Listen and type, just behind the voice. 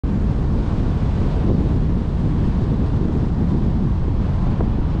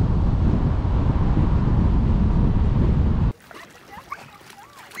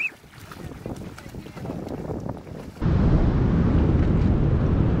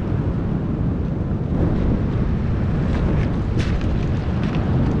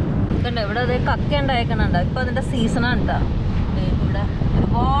അതേ കക്ക ഉണ്ടായേക്കണുണ്ട്. ഇപ്പൊ അതിന്റെ സീസണാണ് കേട്ടോ. ഇവിടെ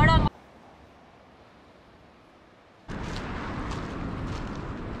ഒരുപാട്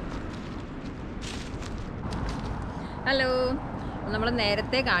ഹലോ, നമ്മൾ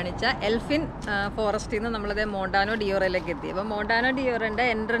നേരത്തെ കാണിച്ച എൽഫിൻ ഫോറസ്റ്റിൽ നിന്ന് നമ്മളത് മോണ്ടാനോ ഡിയോറയിലേക്ക് എത്തി. അപ്പോൾ മോണ്ടാനോ ഡിയോറിൻ്റെ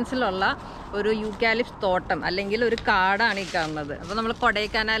എൻട്രൻസിലുള്ള ഒരു യൂക്കാലിപ്സ് തോട്ടം അല്ലെങ്കിൽ ഒരു കാടാണ് ഈ കാണുന്നത്. അപ്പോൾ നമ്മൾ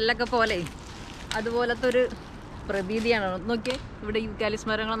കൊടൈക്കനാലിലൊക്കെ പോലെ അതുപോലത്തെ ഒരു പ്രതീതിയാണ്. നോക്കിയേ, ഇവിടെ യൂക്കാലിപ്സ്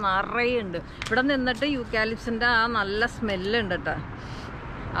മരങ്ങൾ നിറയെ ഉണ്ട്. ഇവിടെ നിന്നിട്ട് യൂക്കാലിപ്സിൻ്റെ ആ നല്ല സ്മെല്ലുണ്ട് കേട്ടോ.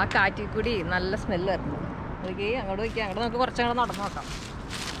 ആ കാറ്റിൽ കൂടി നല്ല സ്മെല്ല് വരുന്നു. ഓക്കെ, അങ്ങോട്ട് വയ്ക്കാം. അങ്ങോട്ട് നമുക്ക് കുറച്ചങ്ങോട്ട് നടന്നു നോക്കാം.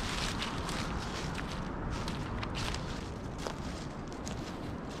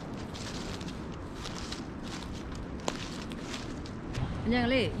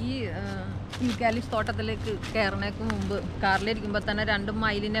 ഞങ്ങൾ ഈ യൂക്കാലിപ്സ് തോട്ടത്തിലേക്ക് കയറണേക്ക് മുമ്പ് കാറിലിരിക്കുമ്പോൾ തന്നെ 2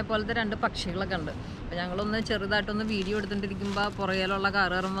 മയിലിനെ പോലത്തെ 2 പക്ഷികളൊക്കെ ഉണ്ട്. അപ്പോൾ ഞങ്ങളൊന്ന് ചെറുതായിട്ടൊന്ന് വീഡിയോ എടുത്തുകൊണ്ടിരിക്കുമ്പോൾ പുറകിലുള്ള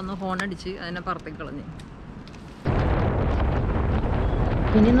കാറുകാരൻ വന്ന് ഹോണടിച്ച് അതിനെ പുറത്തേക്ക് കളഞ്ഞു.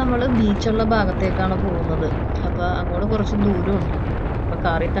 ഇനി നമ്മൾ ബീച്ചുള്ള ഭാഗത്തേക്കാണ് പോകുന്നത്. അപ്പോൾ അങ്ങോട്ട് കുറച്ച് ദൂരമുണ്ട്. അപ്പോൾ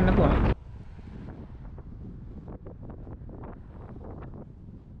കാറിൽ തന്നെ പോകണം.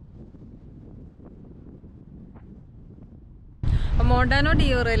 മോണ്ടാനോ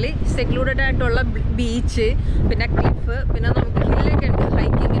ഡിയോറയിൽ സെക്ലൂഡഡ് ആയിട്ടുള്ള ബീച്ച്, പിന്നെ ക്ലിഫ്, പിന്നെ നമുക്ക് ഹില്ലൊക്കെ ഉണ്ട്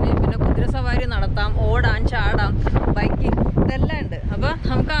ഹൈക്കിങ്ങിന്, പിന്നെ കുതിരസവാരി നടത്താം, ഓടാം, ചാടാം, ബൈക്കിങ്, ഇതെല്ലാം ഉണ്ട്. അപ്പോൾ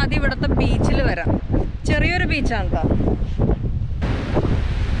നമുക്ക് ആദ്യം ഇവിടുത്തെ ബീച്ചിൽ വരാം. ചെറിയൊരു ബീച്ചാണ് കേട്ടോ.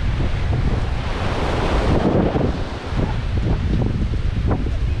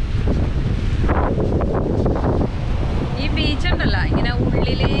 ഈ ബീച്ച് ഉണ്ടല്ല, ഇങ്ങനെ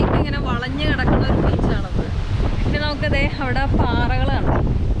ഉള്ളിലേക്ക് ഇങ്ങനെ വളഞ്ഞു കിടക്കുന്ന ഒരു ബീച്ചാണത്. പിന്നെ നമുക്കതേ അവിടെ പാറകളാണ്,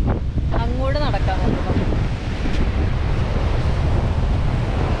 അങ്ങോട്ട് നടക്കാൻ നോക്കണം.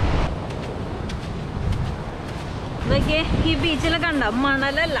 ഇതൊക്കെ ഈ ബീച്ചിലൊക്കെ കണ്ട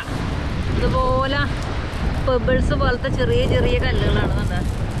മണലല്ല, ഇതുപോലെ പെബിൾസ് പോലത്തെ ചെറിയ ചെറിയ കല്ലുകളാണ്.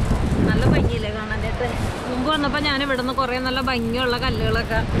 നല്ല ഭംഗിയില്ലേ കാണാനായിട്ട്. മുമ്പ് വന്നപ്പോൾ ഞാൻ ഇവിടെ നിന്ന് കുറേ നല്ല ഭംഗിയുള്ള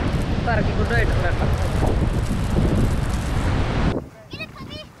കല്ലുകളൊക്കെ പറക്കിക്കൊണ്ടുപോയിട്ടുണ്ട് കേട്ടോ.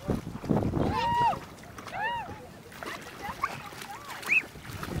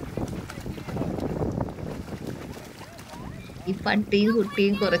 ഈ പട്ടിയും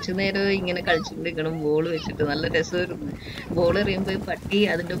കുട്ടിയും കുറച്ചു നേരം ഇങ്ങനെ കളിച്ചുകൊണ്ടിരിക്കണം ബോൾ വെച്ചിട്ട്. നല്ല രസമായിരുന്നു. ബോൾ എറിയുമ്പോൾ പട്ടി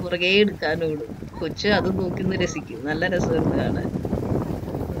അതിൻ്റെ പുറകെ എടുക്കാനോടും, കൊച്ചു അത് നോക്കി രസിക്കും. നല്ല രസമായിരുന്നു കാണാൻ.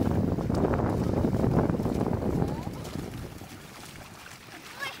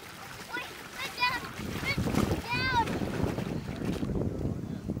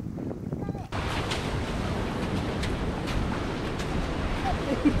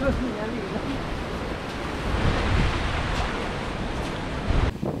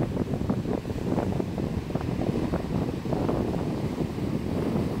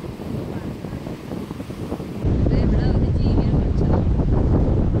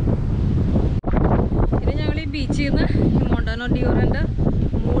 ബീച്ചിൽ നിന്ന് മോണ്ടാനോ ഡിയോറിൻ്റെ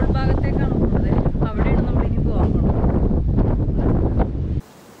മുകൾ ഭാഗത്തേക്കാണ് പോകുന്നത്. അവിടെയാണ് നമ്മൾ ഇനി പോകാൻ പോകുന്നത്.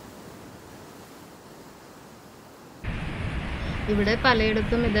 ഇവിടെ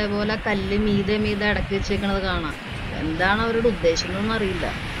പലയിടത്തും ഇതേപോലെ കല്ല് മീതെ അടക്കി വെച്ചേക്കണത് കാണാം. എന്താണ് അവരുടെ ഉദ്ദേശം എന്നൊന്നും അറിയില്ല.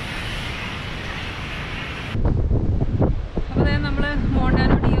 അപ്പോൾ നമ്മൾ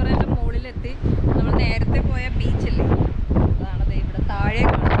മോണ്ടാനോ ഡിയോറിൻ്റെ മുകളിലെത്തി. നമ്മൾ നേരത്തെ പോയ ബീച്ചില്ലേ, അതാണത് ഇവിടെ താഴെ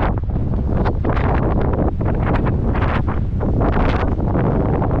കാണാം.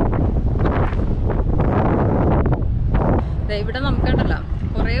 ഇവിടെ നമുക്കുണ്ടല്ലോ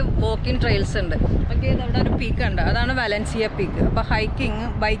കുറേ വാക്കിംഗ് ട്രെയിൽസ് ഉണ്ട്. ഓക്കെ, അവിടെ ഒരു പീക്ക് ഉണ്ട്, അതാണ് വാലൻസിയ പീക്ക്. അപ്പോൾ ഹൈക്കിങ്,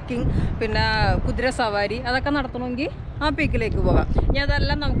 ബൈക്കിങ്, പിന്നെ കുതിര സവാരി അതൊക്കെ നടത്തണമെങ്കിൽ ആ പീക്കിലേക്ക് പോകാം. ഇനി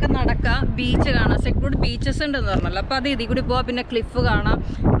അതെല്ലാം നമുക്ക് നടക്കാം, ബീച്ച് കാണാം. സെക്ലൂഡ് ബീച്ചസ് ഉണ്ടെന്ന് പറഞ്ഞല്ലോ. അപ്പോൾ അത് ഇതിൽ കൂടി പോകാം. പിന്നെ ക്ലിഫ് കാണാം.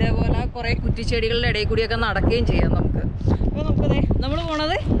 ഇതേപോലെ കുറേ കുറ്റിച്ചെടികളുടെ ഇടയിൽ കൂടിയൊക്കെ നടക്കുകയും ചെയ്യാം നമുക്ക്. അപ്പോൾ നമുക്കതേ നമ്മൾ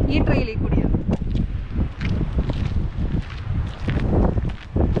പോണത് ഈ ട്രെയിലിൽ കൂടിയാണ്.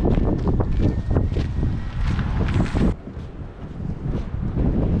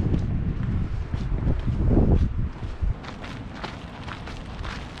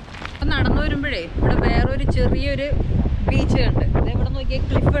 നടന്നു വരുമ്പോഴേ ഇവിടെ വേറൊരു ചെറിയൊരു ബീച്ച് ഉണ്ട്. ഇവിടെ നോക്കിയാൽ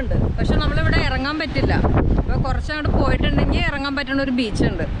ക്ലിഫ് ഉണ്ട്. പക്ഷെ നമ്മളിവിടെ ഇറങ്ങാൻ പറ്റില്ല. അപ്പോൾ കുറച്ചങ്ങോട്ട് പോയിട്ടുണ്ടെങ്കിൽ ഇറങ്ങാൻ പറ്റുന്ന ഒരു ബീച്ച്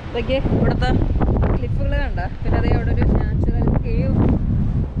ഉണ്ട്. ഇതൊക്കെ ഇവിടുത്തെ ക്ലിഫുകൾ കണ്ട. പിന്നെ അതേ അവിടെ ഒരു നാച്ചുറൽ കേവ്.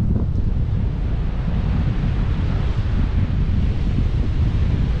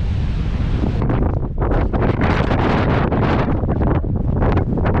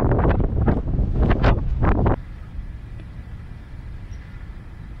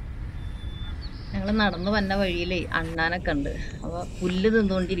 നടന്നു വന്ന വഴിയിലേ അണ്ണാനൊക്കെ ഉണ്ട്. അപ്പോൾ പുല്ല്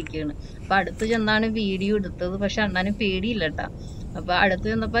തിന്നുകൊണ്ടിരിക്കുകയാണ്. അപ്പോൾ അടുത്ത് ചെന്നാണ് വീഡിയോ എടുത്തത്. പക്ഷെ അണ്ണാന് പേടിയില്ല കേട്ടോ. അപ്പോൾ അടുത്ത്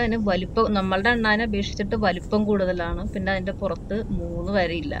ചെന്നപ്പോൾ അതിന് വലിപ്പം നമ്മളുടെ അണ്ണാനെ അപേക്ഷിച്ചിട്ട് വലിപ്പം കൂടുതലാണ്. പിന്നെ അതിൻ്റെ പുറത്ത് 3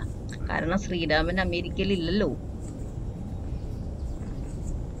 വരയില്ല, കാരണം ശ്രീരാമൻ അമേരിക്കയിൽ ഇല്ലല്ലോ.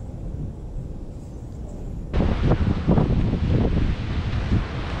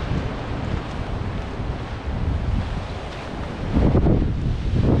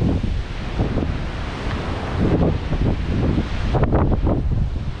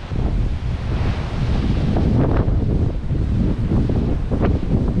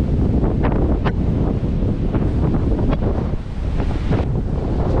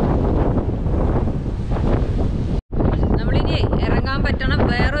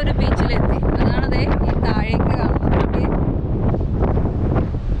 വേറൊരു ബീച്ചിലെത്തി. അതാണതേ ഈ താഴേക്ക് കാണുന്നത്.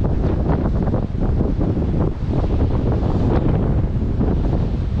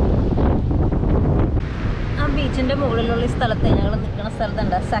 ആ ബീച്ചിന്റെ മുകളിലുള്ള ഈ സ്ഥലത്തെ ഞങ്ങൾ നിൽക്കുന്ന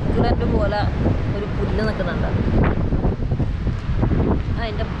സ്ഥലത്തുണ്ട് സെക്ലൂഡ് പോലെ ഒരു പുല്ല് നിൽക്കുന്നുണ്ട്.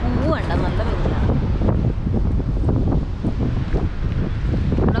 അതിന്റെ പൂവുണ്ട്, നല്ല ഭംഗിയാണ്.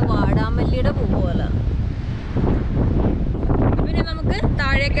 ഇവിടെ വാടാമല്ലിയുടെ പൂ പോലെ. പിന്നെ നമുക്ക്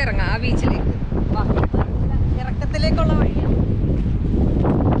താഴേക്ക് ഇറങ്ങാം, ആ ബീച്ചിലേക്ക്. ഇറക്കത്തിലേക്കുള്ള വഴിയാണ്.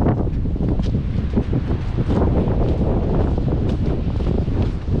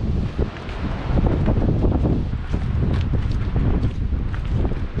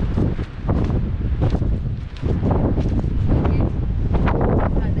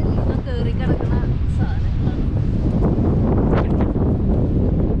 കടലിൽ നിന്ന് കയറി കിടക്കുന്ന സാധനങ്ങളാണ്.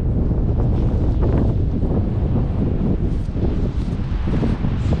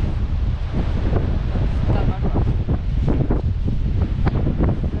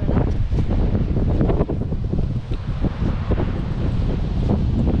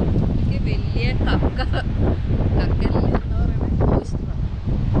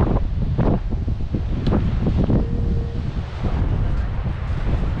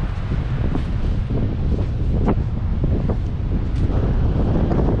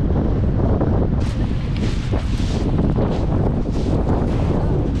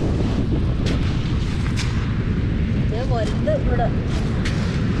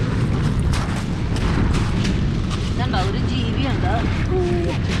 ഒരു ജീവിയുണ്ട്.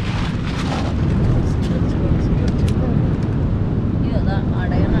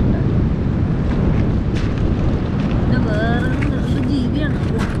 അടയണുണ്ട്. പിന്നെ വേറൊരു ജീവിയാണ്.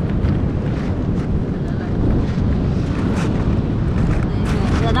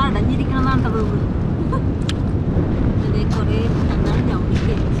 അത് അടഞ്ഞിരിക്കണതാണ് കേട്ടത്. ഇതേ കുറേ എന്താണ്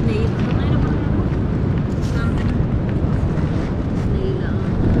ഞമ്മിക്ക് സ്നേഹിക്കുന്നതിനെ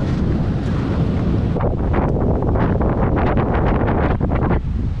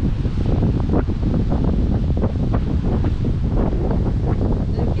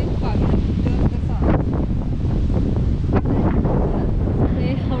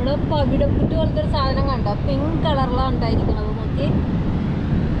പവിടപ്പുറ്റ് പോലത്തെ ഒരു സാധനം കണ്ടോ? പിങ്ക് കളറിലാണ് ഉണ്ടായിരിക്കണത്. നോക്കി,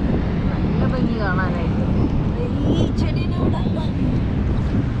 നല്ല ഭംഗി കാണാനായിട്ട്. ഈ ചെടീനെ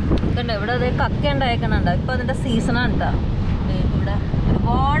കണ്ടോ, ഇവിടെ അതേ കക്ക ഉണ്ടായേക്കണുണ്ടോ? ഇപ്പൊ അതിന്റെ സീസണാണ് കേട്ടോ. ഇവിടെ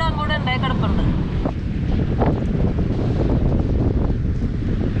ഒരുപാട് അങ്ങോട്ട് ഉണ്ടായി കിടപ്പുണ്ട്.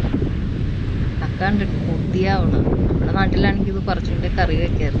 കക്ക കണ്ടിട്ട് കൊതിയാവണം. നമ്മുടെ നാട്ടിലാണെങ്കിൽ ഇത് പറിച്ചുകൊണ്ട് കറി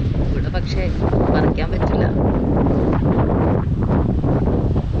വെക്കായിരുന്നു. ഇവിടെ പക്ഷെ പറിക്കാൻ പറ്റില്ല.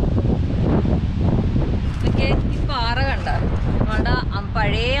 ഈ പാറ കണ്ട അവിടെ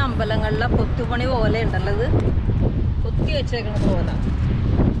പഴയ അമ്പലങ്ങളിലെ കൊത്തുപണി പോലെ ഉണ്ടല്ലത്, കൊത്തി വെച്ചേക്കണത് പോലെ.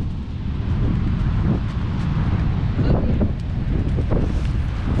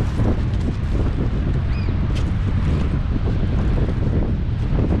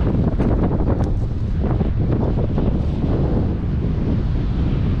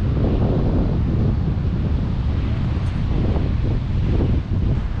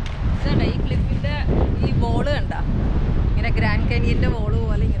 ഈ ക്ലിപ്പിന്റെ ഈ ബോള് കണ്ട, ഇങ്ങനെ ഗ്രാൻഡ് കാനിയന്റെ ബോള്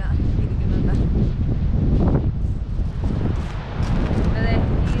പോലെ ഇങ്ങനെ ഇരിക്കുന്നുണ്ട്. അതെ,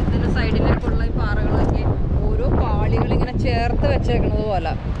 ഈ ഇതിന്റെ സൈഡിലേക്കുള്ള ഈ പാറകളൊക്കെ ഓരോ പാളികൾ ഇങ്ങനെ ചേർത്ത് വെച്ചേക്കണത്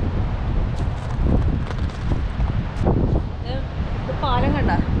പോലെ. ഇത് പാലം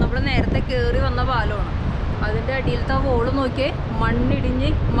കണ്ട, നമ്മൾ നേരത്തെ കയറി വന്ന പാലമാണ്. അതിന്റെ അടിയിലത്തെ ബോള് നോക്കിയേ,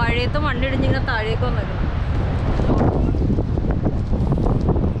 മണ്ണിടിഞ്ഞ് മഴയത്ത് മണ്ണിടിഞ്ഞ് ഇങ്ങനെ താഴേക്ക് വന്നേക്കണം.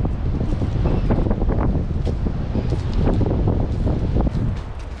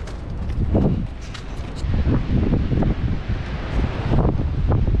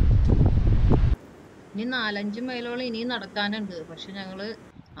 ഇനി 4-5 മൈലോളം ഇനിയും നടക്കാനുണ്ട്. പക്ഷെ ഞങ്ങള്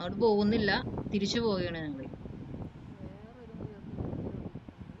അങ്ങോട്ട് പോകുന്നില്ല, തിരിച്ചു പോവുകയാണ് ഞങ്ങൾ.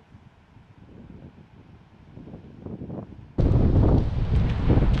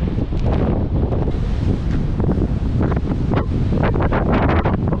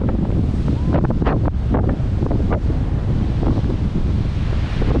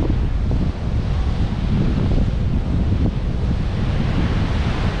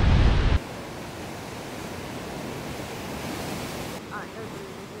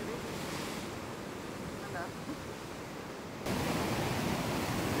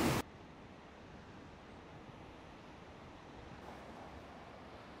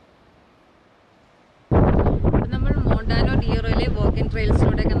 വാക്കിംഗ്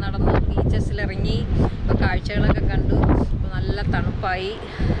ട്രെയിൽസിലൂടെയൊക്കെ നടന്നു, ബീച്ചസിലിറങ്ങി, അപ്പോൾ കാഴ്ചകളൊക്കെ കണ്ടു. അപ്പോൾ നല്ല തണുപ്പായി,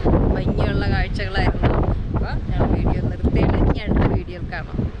 ഭംഗിയുള്ള കാഴ്ചകളായിരുന്നു. അപ്പോൾ ഞങ്ങൾ വീഡിയോ നിർത്തിയിട്ട് അടുത്ത വീഡിയോയിൽ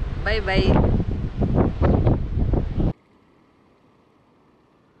കാണാം. Bye bye.